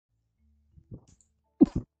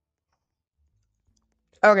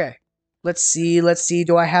Okay. Let's see. Let's see.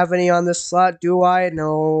 Do I have any on this slot? Do I?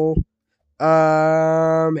 No.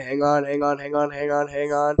 Hang on, hang on, hang on, hang on,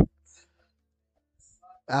 hang on.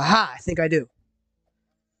 Aha, I think I do.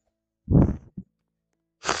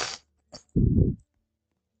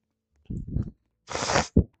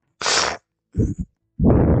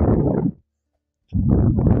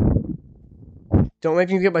 Don't make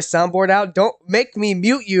me get my soundboard out. Don't make me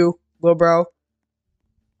mute you, little bro.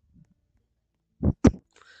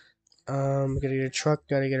 Gotta get a truck,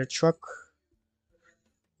 gotta get a truck.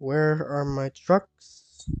 Where are my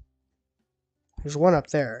trucks? There's one up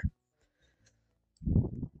there.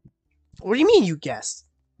 What do you mean you guessed?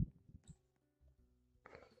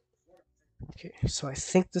 Okay, so I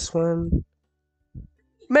think this one...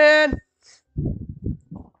 Man!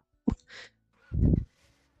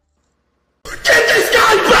 Get this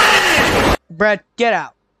guy back! Brett, get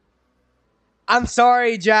out. I'm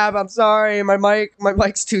sorry, Jab. I'm sorry. My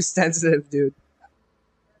mic's too sensitive, dude.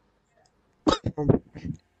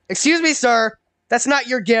 Excuse me, sir. That's not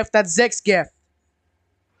your gift. That's Zick's gift.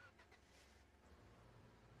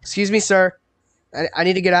 Excuse me, sir. I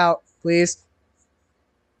need to get out, please.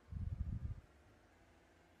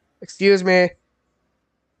 Excuse me.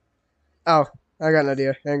 Oh, I got an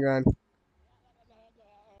idea. Hang on.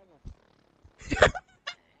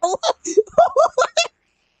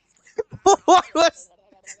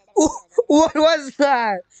 What was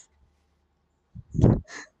that?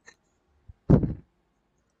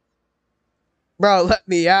 Bro, let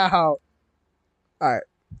me out. Alright.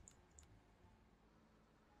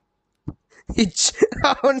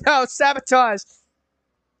 Oh no, sabotage.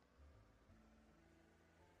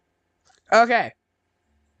 Okay.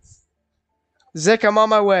 Zick, I'm on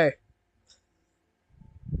my way.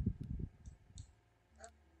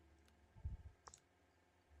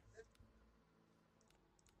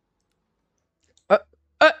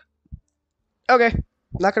 Okay.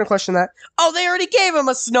 Not gonna question that. Oh, they already gave him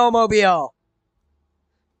a snowmobile.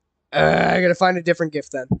 I gotta find a different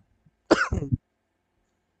gift then.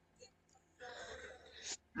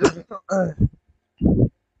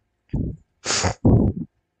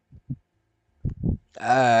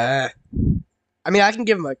 I mean, I can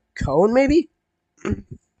give him a cone, maybe?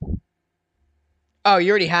 Oh, you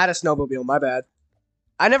already had a snowmobile. My bad.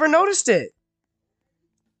 I never noticed it.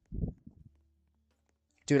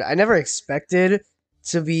 Dude, I never expected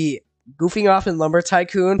to be goofing off in Lumber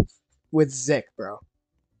Tycoon with Zick, bro.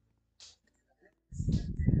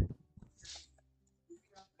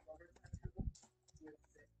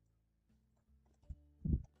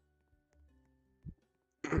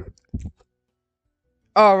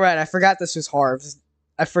 Oh, right. I forgot this was Harv.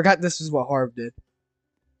 I forgot this was what Harv did.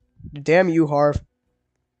 Damn you, Harv.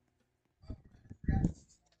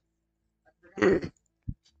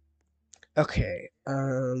 Okay.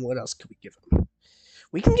 What else could we give him?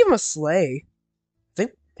 We can give him a sleigh.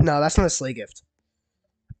 No, that's not a sleigh gift.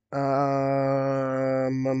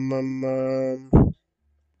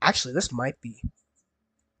 Actually, this might be.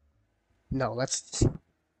 No, let's.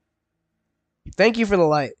 Thank you for the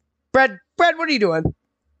light, Brad. Brad, what are you doing?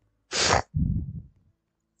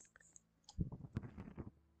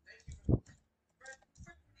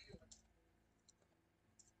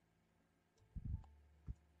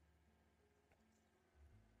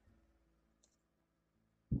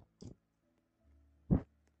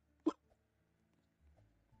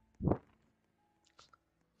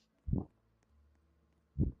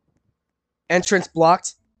 Entrance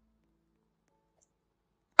blocked.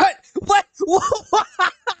 What? What?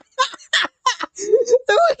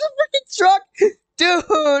 There was a freaking truck,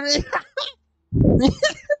 dude.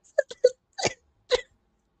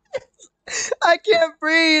 I can't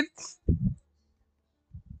breathe.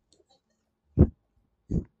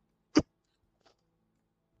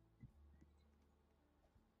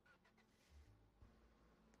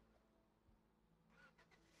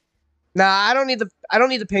 Nah, I don't need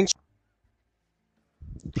the pink.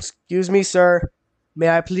 Excuse me, sir. May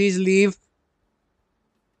I please leave?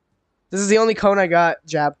 This is the only cone I got,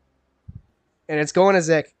 Jab. And it's going to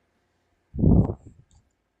Zick.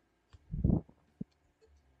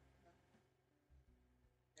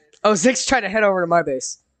 Oh, Zick's trying to head over to my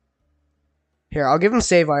base. Here, I'll give him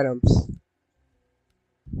save items.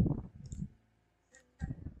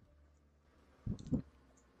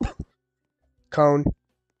 Cone.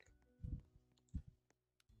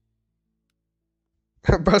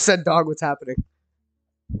 Bro said, dog, what's happening?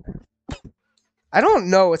 I don't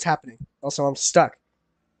know what's happening. Also, I'm stuck.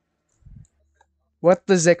 What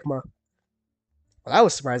the Zickma? Well, that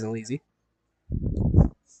was surprisingly easy.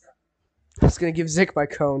 I was gonna give Zick my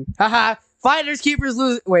cone. Haha! Finders keepers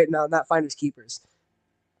lose. Wait, no, not finders keepers.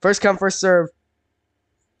 First come, first serve.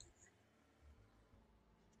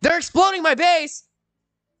 They're exploding my base!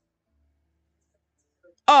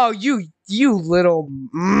 Oh, you little...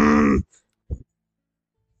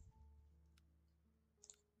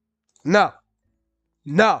 No.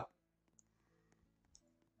 No.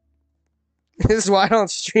 This is why I don't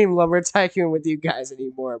stream Lumber Tycoon with you guys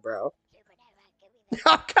anymore, bro.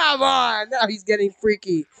 Oh, come on! Now he's getting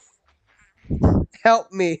freaky.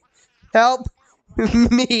 Help me. Help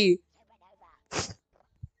me.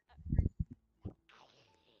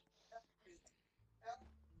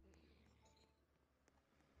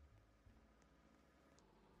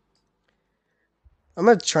 I'm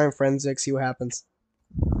gonna try and forensic, see what happens.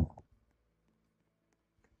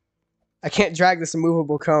 I can't drag this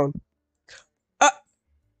immovable cone.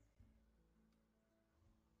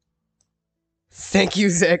 Thank you,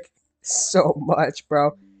 Zick, so much,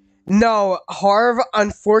 bro. No, Harv,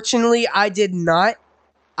 unfortunately, I did not.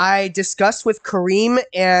 I discussed with Kareem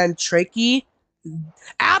and Trakey.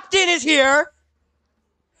 Apton is here!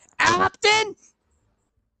 Apton?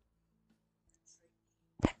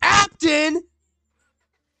 Apton?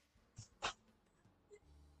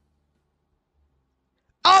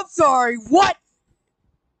 I'm sorry, what?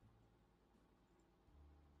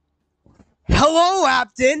 Hello,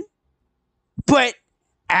 Apton? But,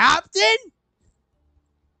 Apton?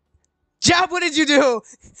 Jab, what did you do?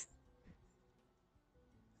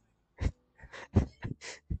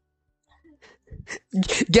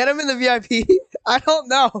 Get him in the VIP? I don't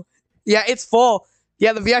know. Yeah, it's full.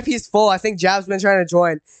 Yeah, the VIP is full. I think Jab's been trying to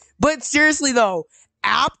join. But seriously, though,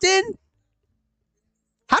 Apton?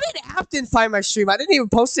 How did Apton find my stream? I didn't even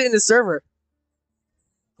post it in the server.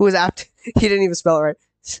 Who is Apton? He didn't even spell it right.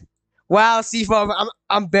 Wow, Seafoam.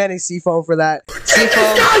 I'm banning Seafoam for that. Seafoam.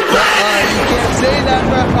 You can't say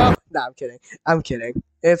that, bro. Nah, I'm kidding. I'm kidding.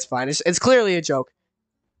 It's fine. It's clearly a joke.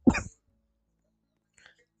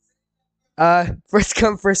 First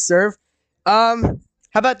come, first serve. How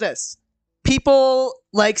about this? People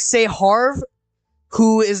like say Harv,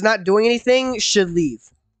 who is not doing anything, should leave.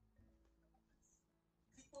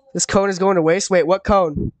 This cone is going to waste. Wait, what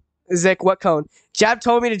cone? Zick, what cone? Jab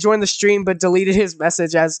told me to join the stream, but deleted his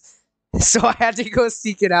message so I had to go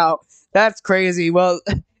seek it out. That's crazy. Well,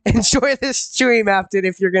 enjoy this stream, Apton,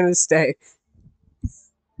 if you're gonna stay.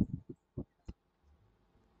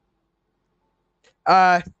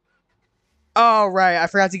 Oh, right. I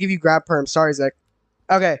forgot to give you grab perm. Sorry, Zick.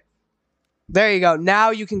 Okay. There you go. Now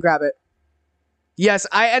you can grab it. Yes,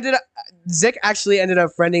 Zick actually ended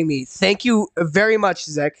up friending me. Thank you very much,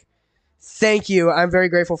 Zick. Thank you. I'm very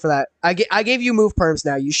grateful for that. I gave you move perms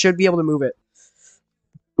now. You should be able to move it.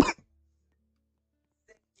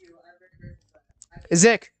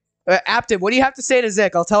 Zick. Apton, what do you have to say to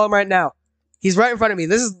Zick? I'll tell him right now. He's right in front of me.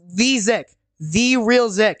 This is the Zick. The real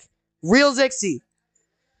Zick. Real Zixie.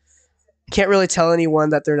 Can't really tell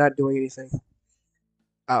anyone that they're not doing anything.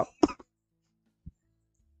 Oh.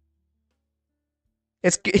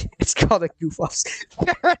 It's called a goof offs.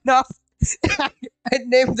 Fair enough. I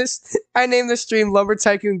named this stream Lumber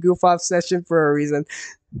Tycoon Goof Off Session for a reason.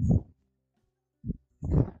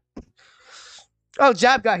 Oh,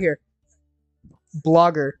 Jab got here.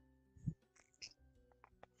 Blogger.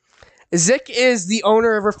 Zick is the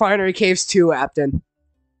owner of Refinery Caves 2, Apton.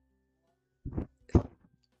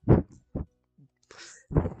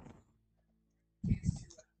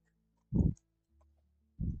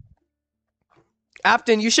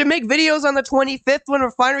 Apton, you should make videos on the 25th when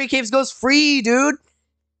Refinery Caves goes free, dude.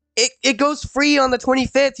 It goes free on the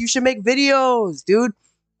 25th. You should make videos, dude.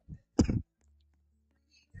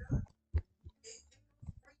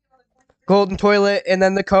 Golden toilet and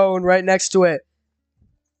then the cone right next to it.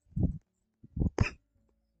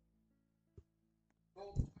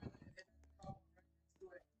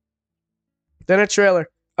 Then a trailer.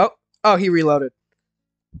 Oh, he reloaded.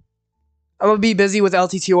 I'm gonna be busy with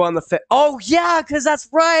LT2 on the 5th. Oh, yeah, because that's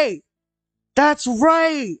right. That's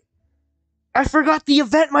right. I forgot the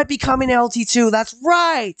event might be coming to LT2. That's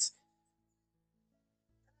right.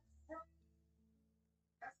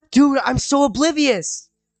 Dude, I'm so oblivious.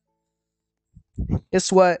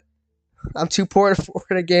 Guess what? I'm too poor to afford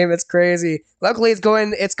a game. It's crazy. Luckily, it's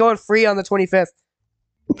going free on the 25th.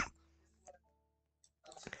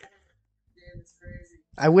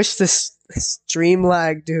 I wish this stream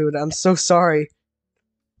lag, dude. I'm so sorry.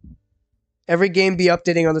 Every game be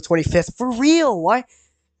updating on the 25th. For real, why?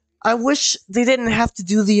 I wish they didn't have to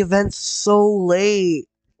do the event so late.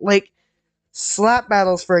 Like, Slap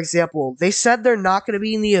Battles, for example. They said they're not going to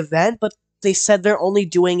be in the event, but they said they're only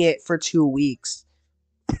doing it for 2 weeks.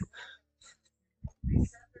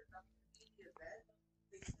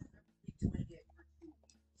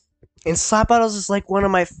 And Slap Battles is like one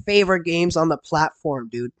of my favorite games on the platform,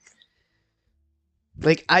 dude.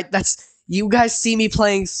 Like that's you guys see me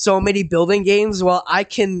playing so many building games. Well, I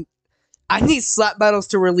need Slap Battles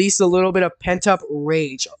to release a little bit of pent up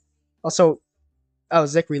rage. Also, oh,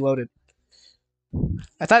 Zick reloaded.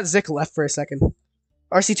 I thought Zick left for a second.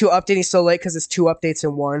 RC2 updating so late because it's 2 updates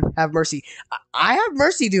in one. Have mercy. I have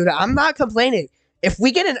mercy, dude. I'm not complaining. If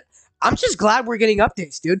we get an, I'm just glad we're getting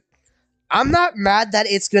updates, dude. I'm not mad that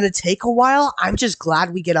it's gonna take a while. I'm just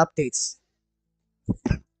glad we get updates.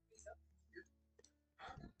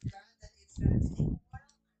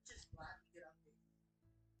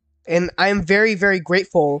 And I am very, very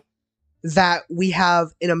grateful that we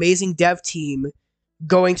have an amazing dev team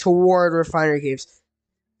going toward refinery games.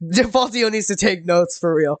 Defaultio needs to take notes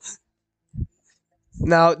for real.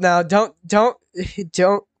 Now, don't. What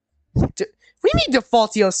do you mean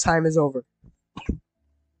Defaultio's time is over?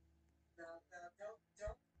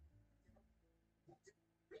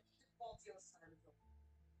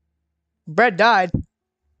 Brett died.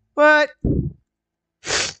 What?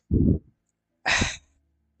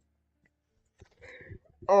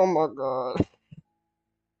 Oh my god.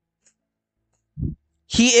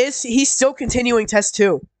 He's still continuing test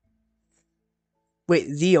 2. Wait,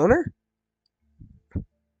 the owner?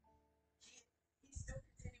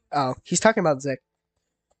 Oh, he's talking about Zick.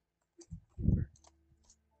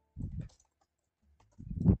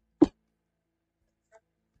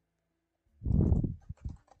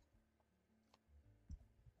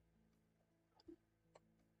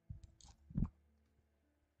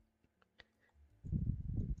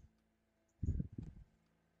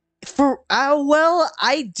 Well,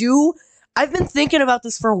 I do. I've been thinking about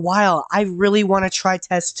this for a while. I really want to try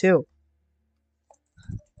test 2.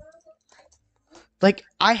 Like,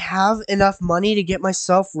 I have enough money to get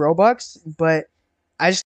myself Robux, but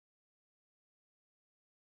I just